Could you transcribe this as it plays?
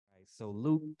So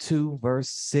Luke 2, verse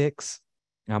 6,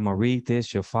 I'm going to read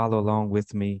this. You'll follow along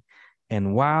with me.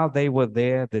 And while they were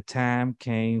there, the time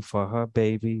came for her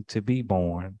baby to be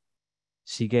born.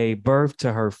 She gave birth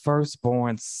to her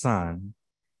firstborn son.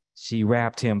 She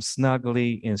wrapped him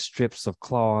snugly in strips of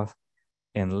cloth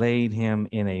and laid him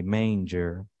in a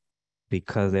manger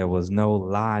because there was no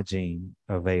lodging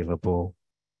available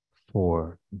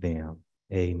for them.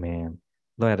 Amen.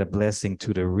 Lord, a blessing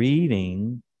to the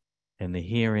reading and the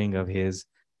hearing of his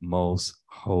most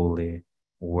holy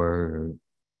word.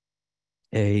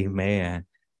 Amen.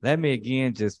 Let me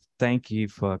again just thank you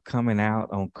for coming out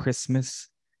on Christmas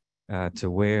to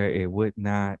where it would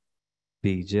not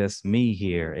be just me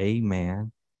here.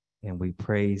 Amen. And we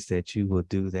praise that you will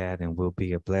do that and will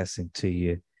be a blessing to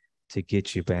you to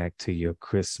get you back to your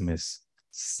Christmas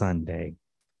Sunday.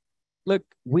 Look,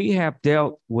 we have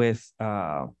dealt with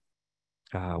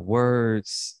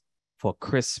words for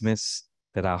Christmas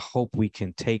that I hope we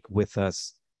can take with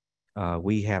us.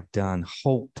 We have done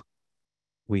hope.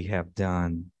 We have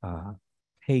done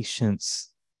patience.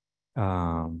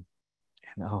 And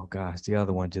oh gosh, the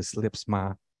other one just slips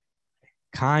my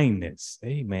kindness.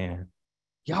 Amen.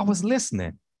 Y'all was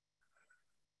listening.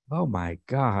 Oh my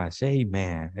gosh.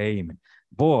 Amen. Amen.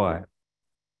 Boy,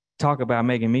 talk about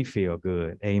making me feel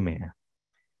good. Amen.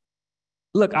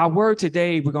 Look, our word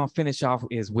today, we're going to finish off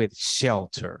is with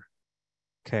shelter.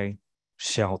 Okay.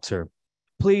 Shelter.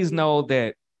 Please know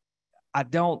that I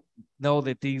don't know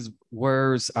that these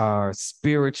words are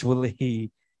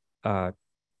spiritually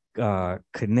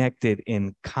connected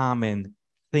in common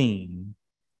theme,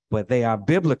 but they are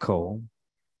biblical.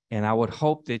 And I would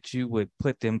hope that you would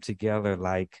put them together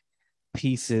like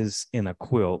pieces in a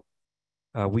quilt.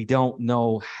 We don't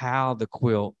know how the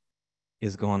quilt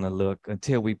is going to look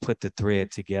until we put the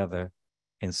thread together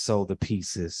and sew the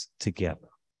pieces together.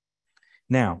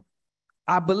 Now,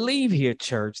 I believe here,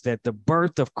 church, that the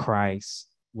birth of Christ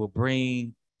will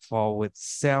bring forward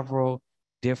several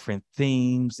different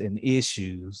themes and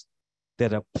issues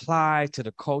that apply to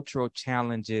the cultural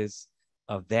challenges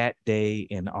of that day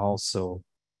and also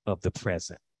of the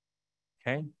present.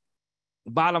 Okay.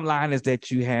 The bottom line is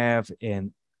that you have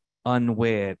an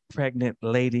unwed pregnant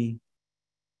lady.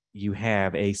 You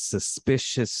have a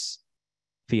suspicious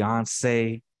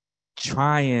fiance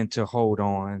trying to hold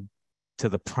on to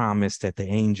the promise that the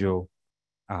angel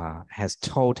has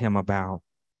told him about.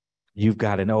 You've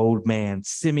got an old man,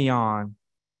 Simeon,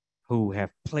 who have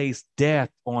placed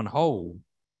death on hold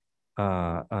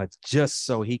just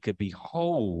so he could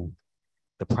behold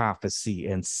the prophecy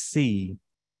and see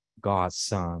God's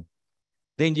son.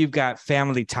 Then you've got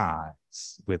family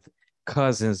ties with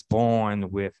cousins born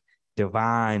with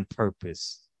divine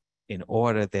purpose in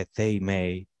order that they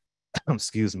may,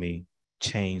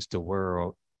 change the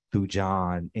world through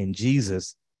John and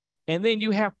Jesus. And then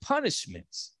you have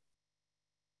punishments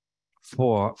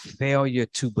for failure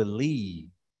to believe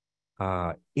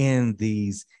in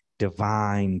these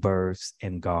divine births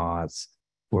in God's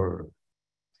word.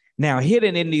 Now,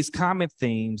 hidden in these common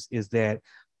themes is that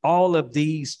all of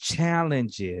these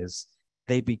challenges,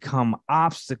 they become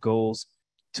obstacles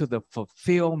to the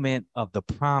fulfillment of the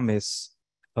promise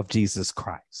of Jesus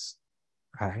Christ,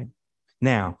 right?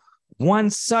 Now, one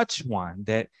such one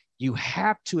that you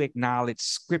have to acknowledge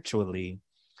scripturally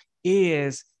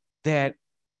is that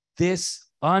this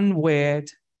unwed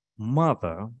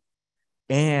mother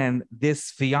and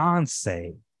this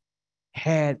fiance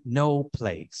had no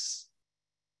place,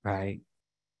 right,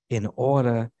 in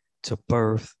order to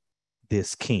birth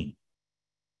this king.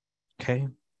 Okay?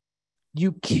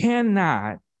 You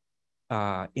cannot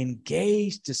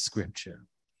engage the scripture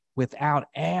without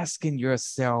asking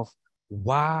yourself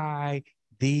why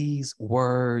these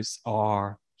words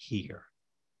are here.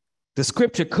 The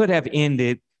scripture could have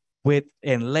ended with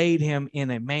and laid him in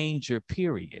a manger,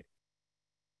 period.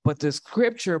 But the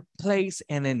scripture placed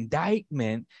an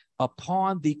indictment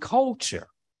upon the culture,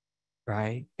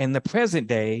 right, in the present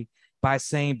day by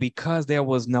saying because there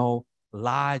was no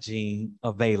lodging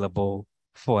available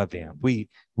for them. We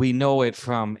know it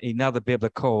from another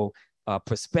biblical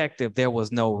perspective. There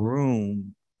was no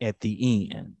room at the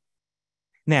inn.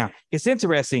 Now, it's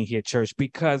interesting here, church,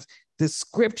 because the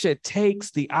scripture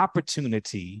takes the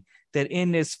opportunity that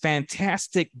in this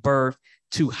fantastic birth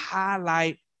to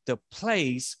highlight the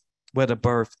place where the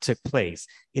birth took place.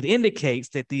 It indicates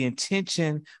that the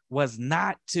intention was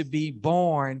not to be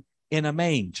born in a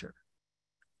manger,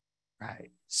 right?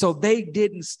 So they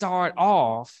didn't start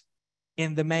off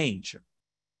in the manger.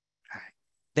 Right?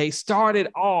 They started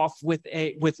off with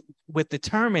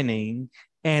determining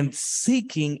and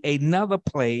seeking another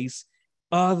place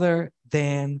other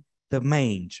than the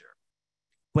manger.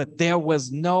 but there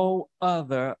was no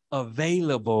other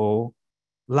available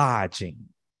lodging.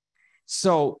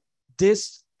 So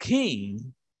this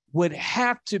king would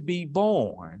have to be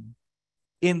born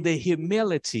in the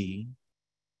humility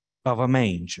of a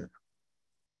manger,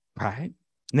 right?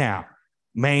 Now,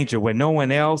 manger where no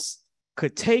one else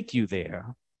could take you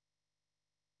there,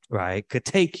 right? Could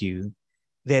take you,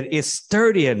 that is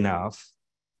sturdy enough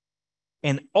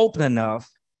and open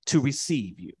enough to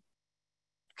receive you,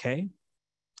 okay?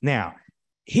 Now,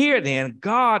 here then,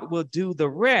 God will do the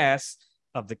rest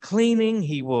of the cleaning.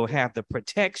 He will have the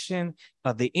protection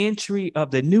of the entry of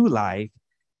the new life,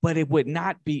 but it would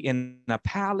not be in a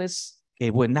palace.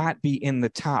 It would not be in the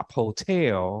top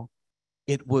hotel.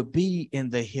 It would be in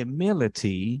the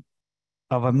humility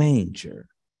of a manger.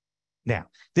 Now,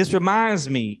 this reminds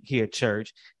me here,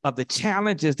 church, of the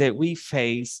challenges that we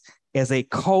face as a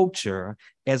culture,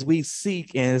 as we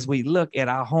seek and as we look at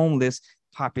our homeless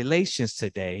populations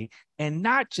today, and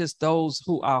not just those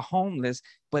who are homeless,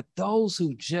 but those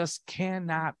who just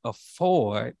cannot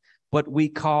afford what we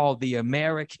call the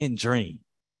American dream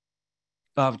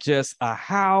of just a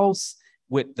house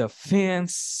with the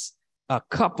fence, a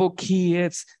couple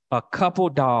kids, a couple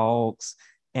dogs,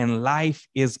 and life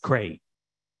is great.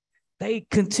 They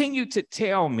continue to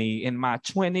tell me in my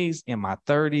 20s, in my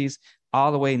 30s,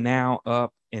 all the way now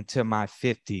up into my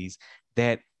 50s,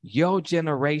 that your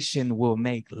generation will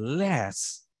make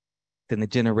less than the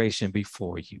generation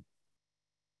before you.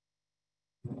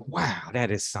 Wow, that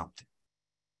is something.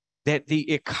 That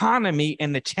the economy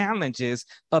and the challenges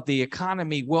of the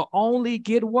economy will only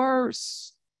get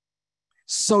worse.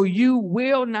 So you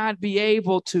will not be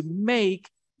able to make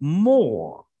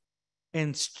more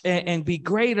and be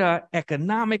greater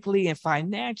economically and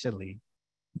financially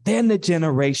than the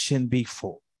generation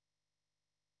before.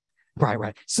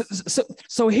 Right.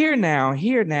 So here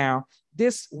now,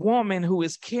 this woman who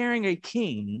is carrying a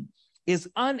king is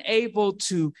unable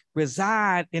to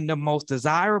reside in the most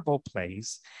desirable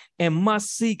place and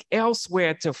must seek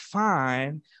elsewhere to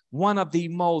find one of the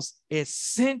most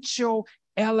essential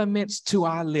elements to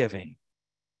our living: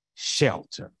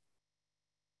 shelter.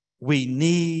 We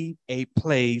need a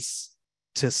place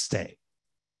to stay.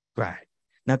 Right.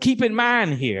 Now, keep in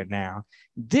mind here now,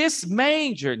 this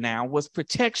manger now was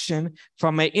protection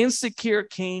from an insecure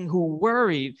king who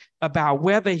worried about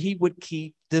whether he would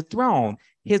keep the throne.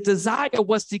 His desire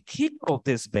was to kill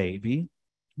this baby,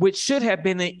 which should have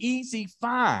been an easy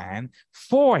find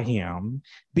for him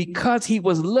because he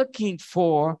was looking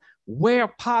for where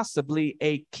possibly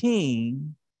a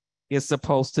king is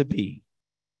supposed to be.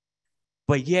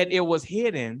 But yet it was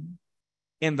hidden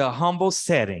in the humble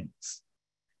settings,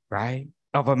 right,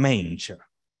 of a manger.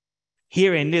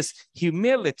 Here in this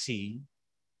humility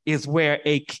is where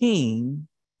a king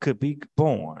could be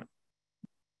born.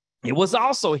 It was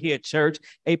also here, church,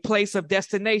 a place of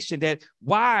destination that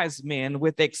wise men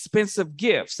with expensive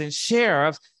gifts and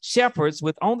shepherds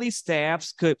with only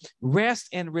staffs could rest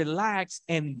and relax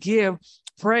and give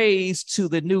praise to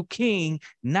the new king,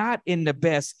 not in the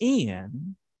best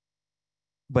inn,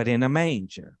 but in a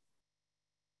manger.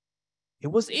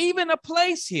 It was even a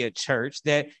place here, church,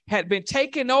 that had been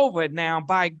taken over now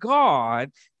by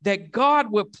God, that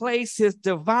God would place his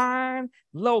divine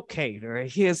locator,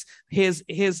 his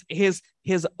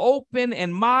open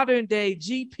and modern day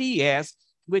GPS,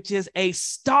 which is a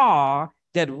star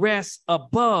that rests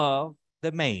above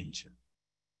the manger.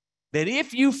 That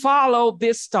if you follow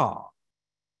this star,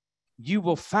 you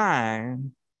will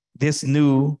find this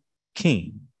new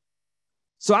king.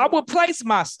 So I will place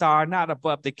my star not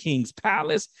above the king's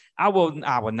palace. I will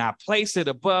not place it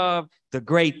above the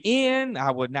great inn. I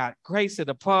will not place it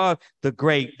above the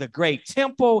great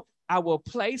temple. I will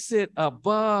place it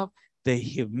above the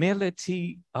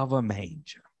humility of a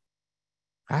manger.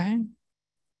 Right?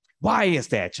 Why is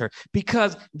that, church?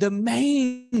 Because the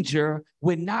manger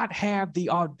would not have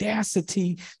the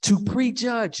audacity to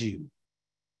prejudge you.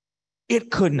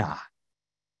 It could not.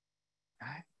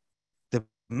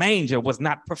 Manger was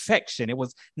not perfection. It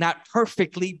was not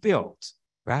perfectly built,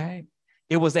 right?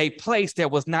 It was a place that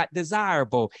was not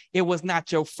desirable. It was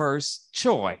not your first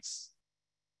choice,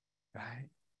 right?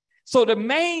 So the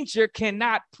manger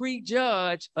cannot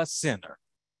prejudge a sinner,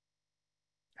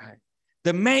 right?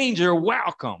 The manger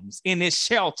welcomes in its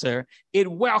shelter, it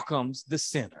welcomes the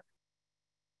sinner.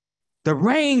 The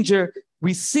manger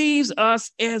receives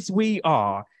us as we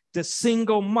are. The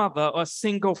single mother or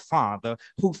single father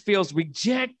who feels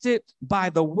rejected by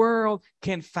the world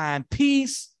can find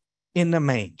peace in the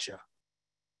manger.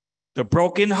 The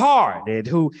brokenhearted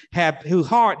whose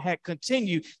heart had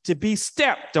continued to be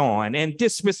stepped on and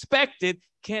disrespected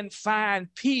can find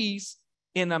peace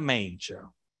in a manger.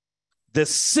 the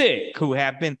sick who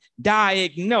have been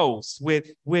diagnosed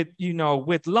with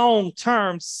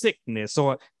long-term sickness,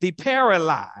 or the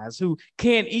paralyzed who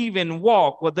can't even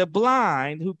walk, or the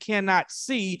blind who cannot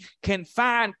see, can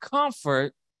find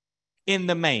comfort in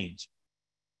the manger.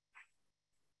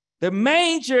 The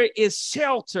manger is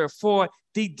shelter for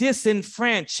the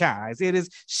disenfranchised. It is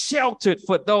sheltered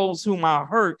for those whom are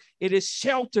hurt. It is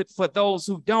sheltered for those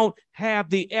who don't have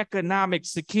the economic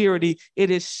security. It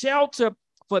is shelter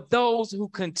for those who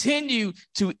continue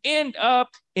to end up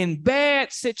in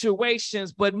bad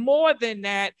situations, but more than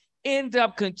that, end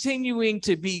up continuing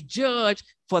to be judged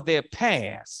for their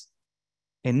past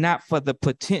and not for the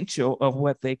potential of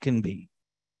what they can be.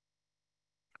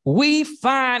 We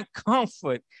find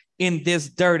comfort in this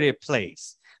dirty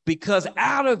place because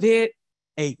out of it,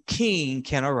 a king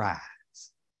can arise.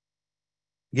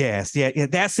 Yes,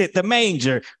 that's it. The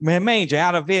manger,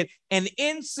 out of it, an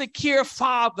insecure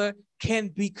father can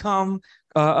become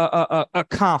a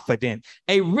confident.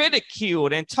 A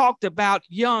ridiculed and talked about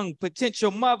young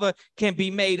potential mother can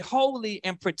be made holy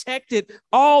and protected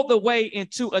all the way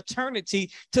into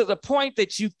eternity, to the point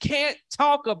that you can't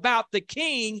talk about the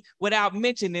king without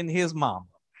mentioning his mama.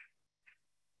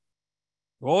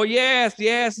 Oh, yes.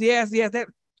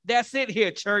 That's it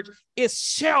here, church. It's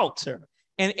shelter.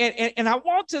 And I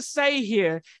want to say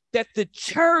here that the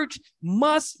church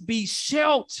must be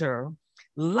shelter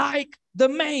like the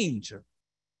manger,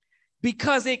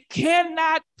 because it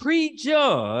cannot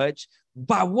prejudge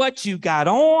by what you got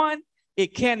on.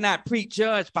 It cannot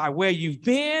prejudge by where you've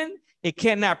been. It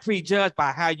cannot prejudge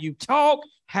by how you talk,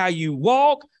 how you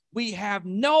walk. We have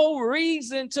no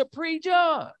reason to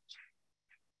prejudge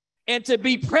and to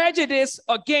be prejudiced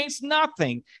against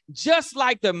nothing. Just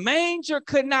like the manger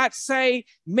could not say,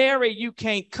 Mary, you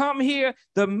can't come here.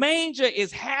 The manger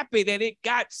is happy that it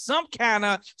got some kind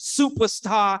of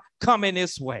superstar coming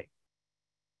this way.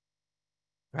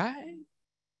 Right?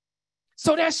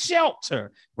 So that's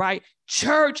shelter, right?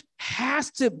 Church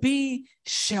has to be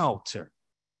shelter,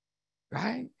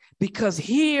 right? Because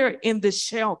here in the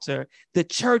shelter, the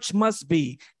church must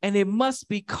be, and it must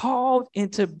be called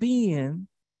into being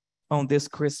on this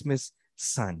Christmas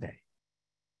Sunday,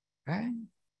 right?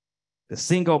 The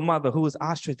single mother who is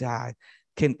ostracized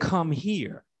can come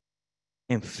here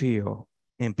and feel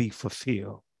and be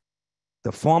fulfilled.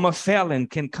 The former felon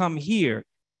can come here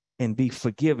and be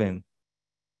forgiven.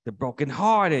 The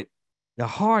brokenhearted, the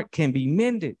heart can be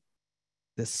mended.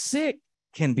 The sick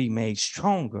can be made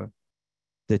stronger.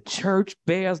 The church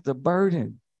bears the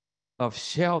burden of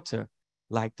shelter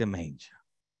like the manger.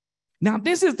 Now,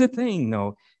 this is the thing,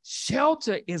 though.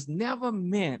 Shelter is never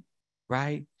meant,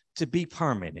 right, to be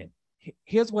permanent.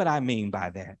 Here's what I mean by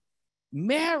that.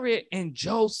 Mary and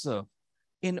Joseph,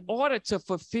 in order to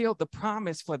fulfill the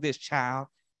promise for this child,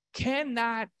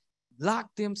 cannot lock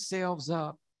themselves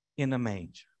up in a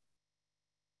manger.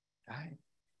 Right?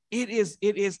 It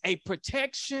is a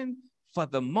protection for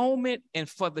the moment and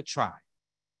for the trial.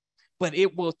 But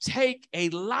it will take a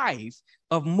life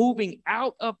of moving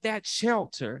out of that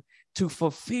shelter to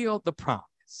fulfill the promise.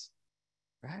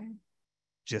 Right?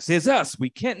 Just as us, we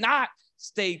cannot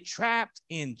stay trapped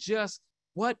in just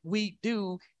what we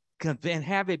do and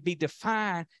have it be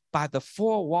defined by the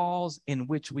four walls in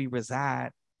which we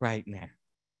reside right now.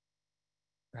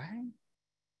 Right?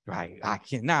 Right. I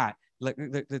cannot. Look,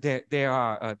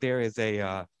 there is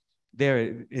a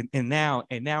and now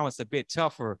it's a bit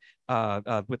tougher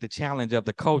with the challenge of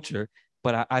the culture.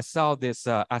 But I saw this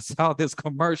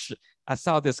commercial. I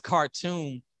saw this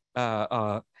cartoon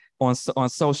on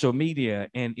social media,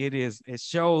 and it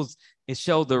shows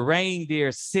the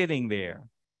reindeer sitting there,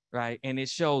 right? And it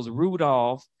shows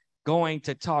Rudolph going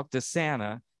to talk to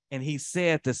Santa, and he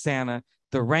said to Santa,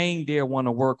 the reindeer want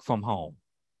to work from home.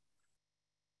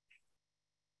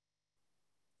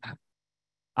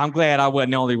 I'm glad I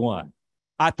wasn't the only one.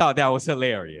 I thought that was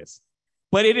hilarious.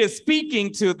 But it is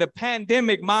speaking to the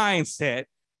pandemic mindset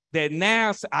that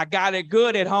now I got it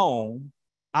good at home.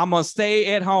 I'm going to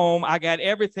stay at home. I got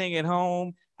everything at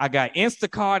home. I got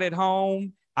Instacart at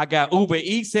home. I got Uber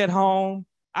Eats at home.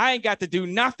 I ain't got to do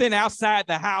nothing outside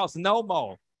the house no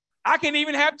more. I can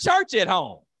even have church at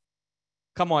home.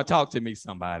 Come on, talk to me,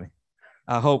 somebody.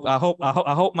 I hope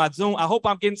my Zoom, I hope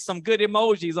I'm getting some good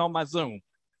emojis on my Zoom.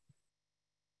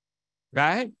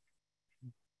 Right?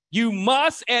 You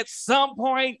must at some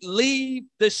point leave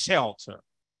the shelter,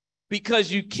 because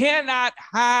you cannot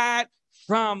hide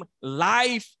from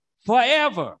life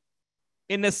forever.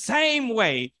 In the same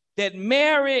way that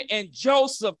Mary and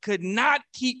Joseph could not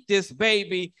keep this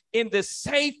baby in the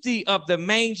safety of the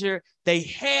manger, they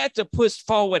had to push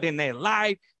forward in their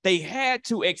life They had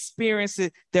to experience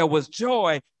it. There was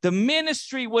joy. The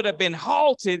ministry would have been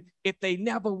halted if they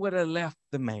never would have left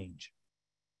the manger.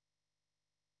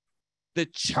 The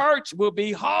church will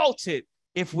be halted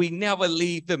if we never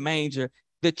leave the manger.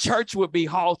 The church will be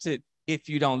halted if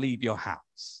you don't leave your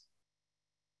house.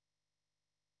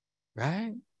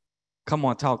 Right? Come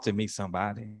on, talk to me,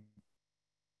 somebody.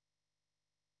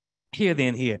 Here.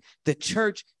 The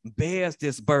church bears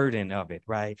this burden of it,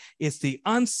 right? It's the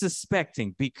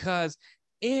unsuspecting, because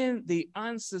in the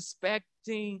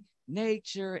unsuspecting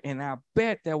nature, and I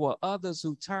bet there were others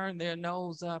who turned their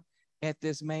nose up at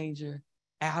this manger,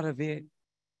 out of it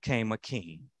came a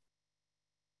king,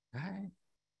 right?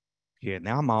 Here,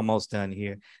 now I'm almost done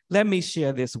here. Let me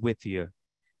share this with you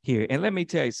here. And let me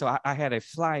tell you, so I had a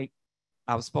flight.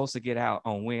 I was supposed to get out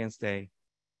on Wednesday.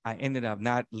 I ended up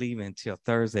not leaving until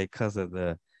Thursday because of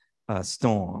the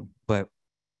storm. But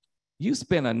you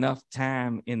spend enough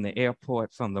time in the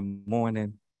airport from the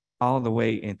morning all the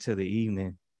way into the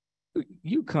evening,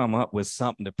 you come up with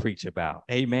something to preach about.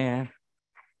 Amen.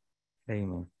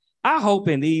 Amen. I hope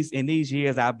in these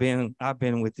years I've been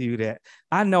with you that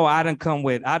I know I done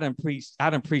preached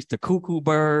the cuckoo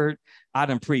bird, I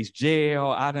done preached jail,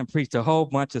 I done preached a whole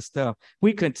bunch of stuff.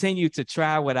 We continue to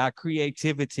try with our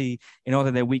creativity in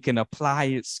order that we can apply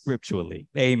it scripturally.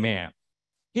 Amen.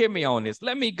 Hear me on this.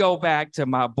 Let me go back to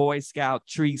my Boy Scout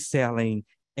tree selling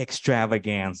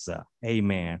extravaganza.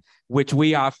 Amen. Which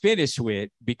we are finished with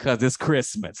because it's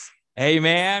Christmas.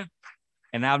 Amen.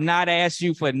 And I've not asked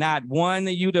you for not one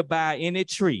of you to buy any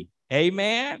tree.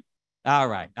 Amen. All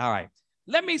right.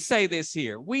 Let me say this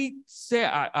here. We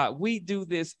do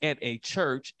this at a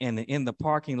church and in the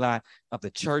parking lot of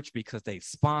the church because they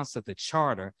sponsor the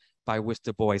charter by which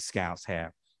the Boy Scouts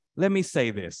have. Let me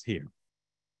say this here.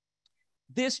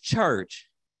 This church,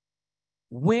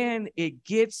 when it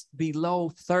gets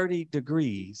below 30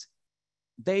 degrees,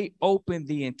 they open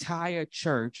the entire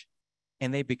church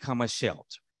and they become a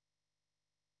shelter.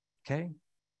 Okay,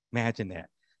 imagine that.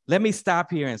 Let me stop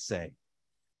here and say,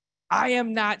 I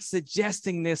am not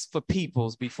suggesting this for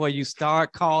peoples before you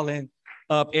start calling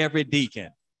up every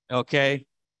deacon, okay?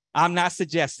 I'm not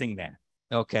suggesting that,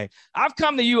 okay? I've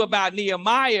come to you about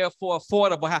Nehemiah for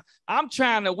affordable house.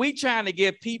 We trying to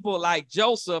give people like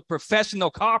Joseph,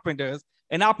 professional carpenters,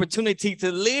 an opportunity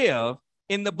to live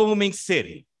in the booming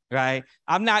city, right?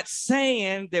 I'm not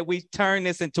saying that we turn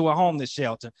this into a homeless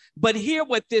shelter, but hear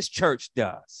what this church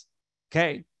does.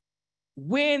 Okay,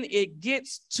 when it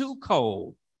gets too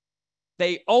cold,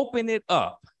 they open it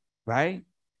up, right?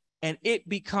 And it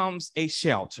becomes a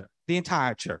shelter, the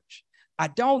entire church. I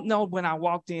don't know when I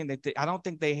walked in, I don't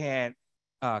think they had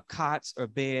cots or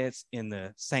beds in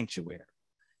the sanctuary,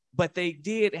 but they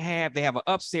have an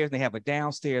upstairs, and they have a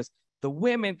downstairs. The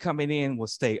women coming in will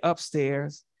stay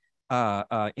upstairs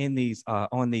on these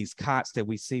cots that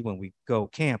we see when we go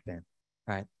camping,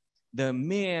 right? The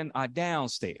men are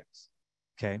downstairs.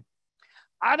 Okay.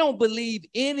 I don't believe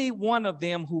any one of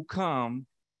them who come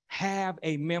have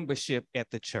a membership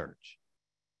at the church.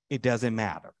 It doesn't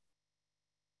matter,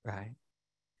 right?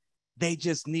 They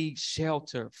just need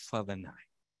shelter for the night,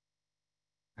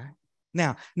 right?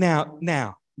 Now,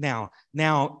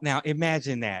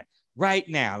 imagine that right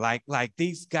now, like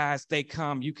these guys, they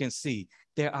come, you can see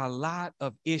there are a lot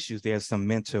of issues. There's some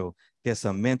mental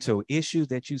issues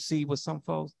that you see with some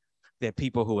folks. There are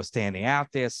people who are standing out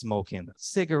there smoking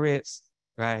cigarettes,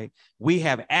 right? We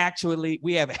have actually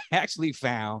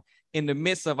found in the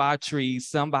midst of our trees,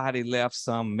 somebody left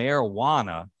some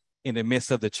marijuana in the midst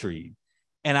of the tree.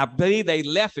 And I believe they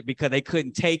left it because they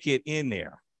couldn't take it in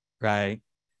there, right?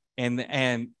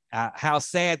 And how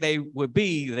sad they would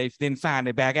be, they didn't find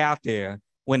it back out there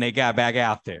when they got back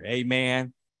out there.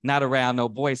 Amen. Not around no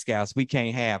Boy Scouts. We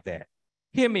can't have that.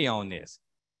 Hear me on this.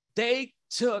 They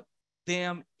took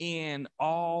them in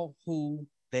all who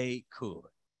they could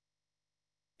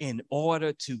in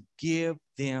order to give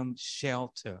them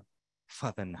shelter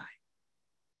for the night.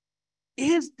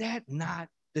 Is that not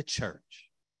the church?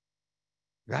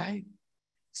 Right?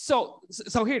 So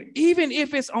here, even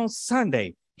if it's on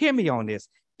Sunday, hear me on this,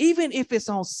 even if it's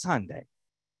on Sunday,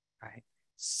 right?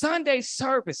 Sunday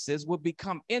services will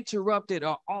become interrupted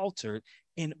or altered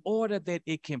in order that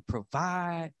it can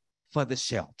provide for the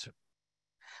shelter.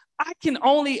 I can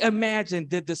only imagine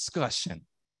the discussion,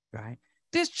 right?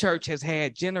 This church has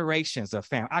had generations of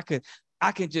family.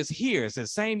 I can just hear it's the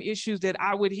same issues that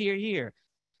I would hear here.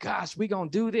 Gosh, we gonna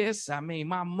do this? I mean,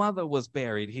 my mother was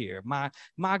buried here.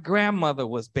 My grandmother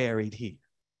was buried here,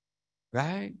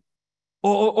 right?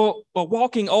 or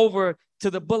walking over to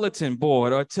the bulletin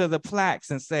board or to the plaques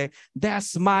and say,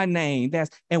 that's my name.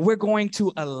 And we're going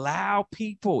to allow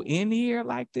people in here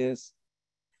like this.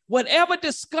 Whatever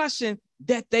discussion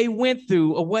that they went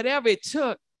through or whatever it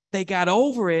took, they got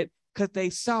over it because they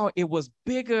saw it was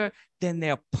bigger than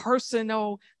their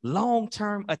personal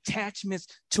long-term attachments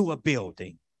to a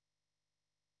building.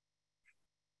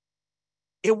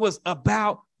 It was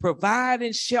about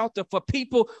providing shelter for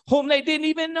people whom they didn't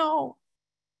even know.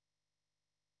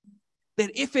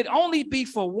 That if it only be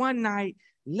for one night,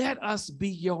 let us be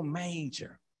your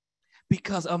manger.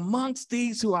 Because amongst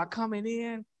these who are coming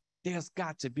in, there's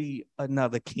got to be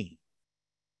another king.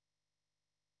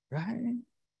 Right?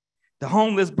 The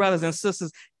homeless brothers and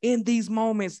sisters in these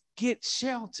moments get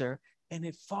shelter, and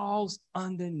it falls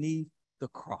underneath the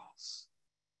cross.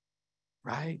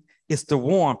 Right? It's the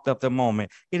warmth of the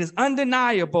moment. It is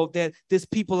undeniable that this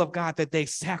people of God, that they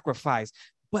sacrifice,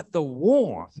 but the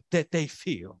warmth that they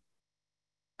feel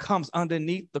comes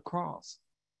underneath the cross.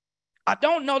 I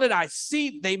don't know that I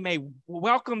see, they may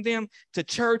welcome them to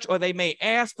church or they may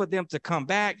ask for them to come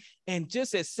back. And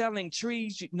just as selling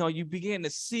trees, you begin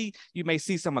to see, you may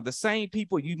see some of the same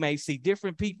people, you may see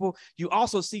different people. You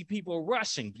also see people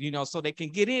rushing, so they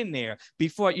can get in there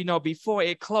before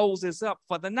it closes up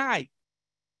for the night.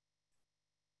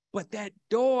 But that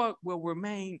door will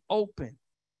remain open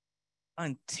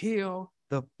until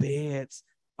the beds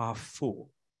are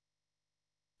full.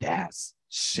 That's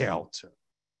shelter.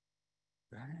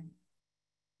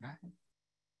 Right?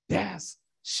 That's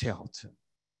shelter.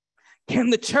 Can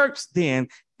the church then,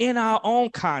 in our own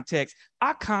context,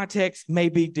 our context may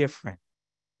be different,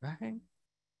 right?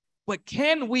 But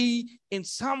can we in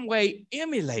some way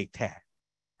emulate that?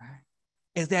 Right?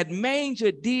 As that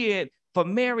manger did for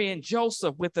Mary and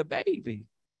Joseph with the baby.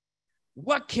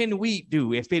 What can we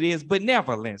do if it is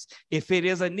benevolence, if it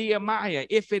is a Nehemiah,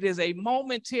 if it is a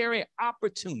momentary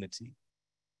opportunity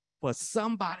for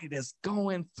somebody that's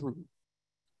going through,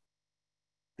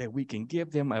 that we can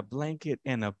give them a blanket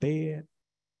and a bed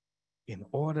in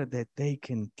order that they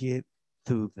can get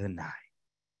through the night?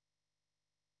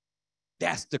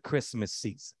 That's the Christmas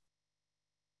season.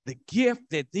 The gift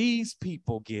that these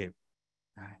people give.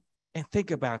 Right? And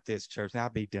think about this, church, I'll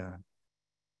be done.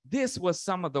 This was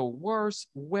some of the worst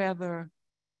weather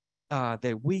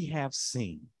that we have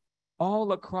seen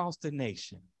all across the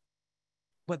nation.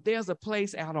 But there's a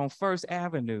place out on First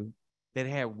Avenue that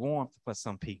had warmth for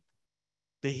some people.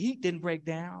 The heat didn't break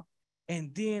down,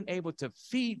 and then able to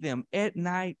feed them at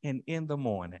night and in the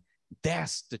morning.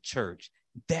 That's the church.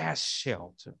 That's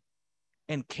shelter.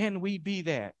 And can we be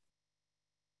that?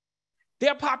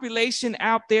 Their population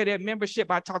out there, their membership,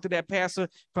 I talk to that pastor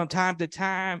from time to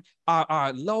time,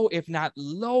 are low, if not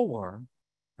lower,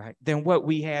 right, than what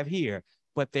we have here.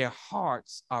 But their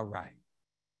hearts are right.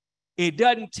 It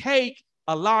doesn't take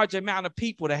a large amount of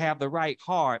people to have the right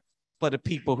heart for the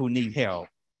people who need help.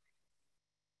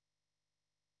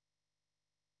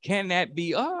 Can that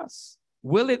be us?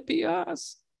 Will it be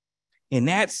us? In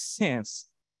that sense,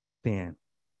 then,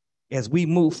 as we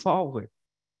move forward,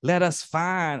 let us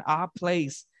find our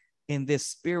place in this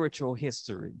spiritual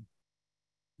history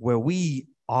where we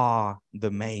are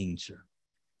the manger,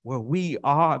 where we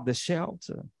are the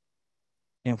shelter.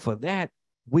 And for that,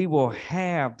 we will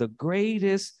have the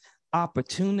greatest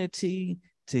opportunity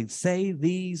to say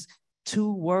these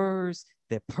two words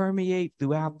that permeate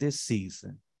throughout this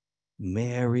season.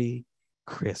 Merry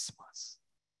Christmas.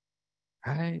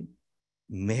 Right?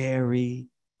 Merry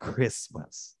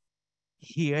Christmas.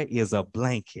 Here is a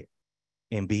blanket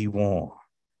and be warm.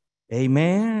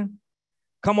 Amen.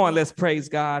 Come on, let's praise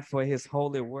God for his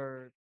holy word.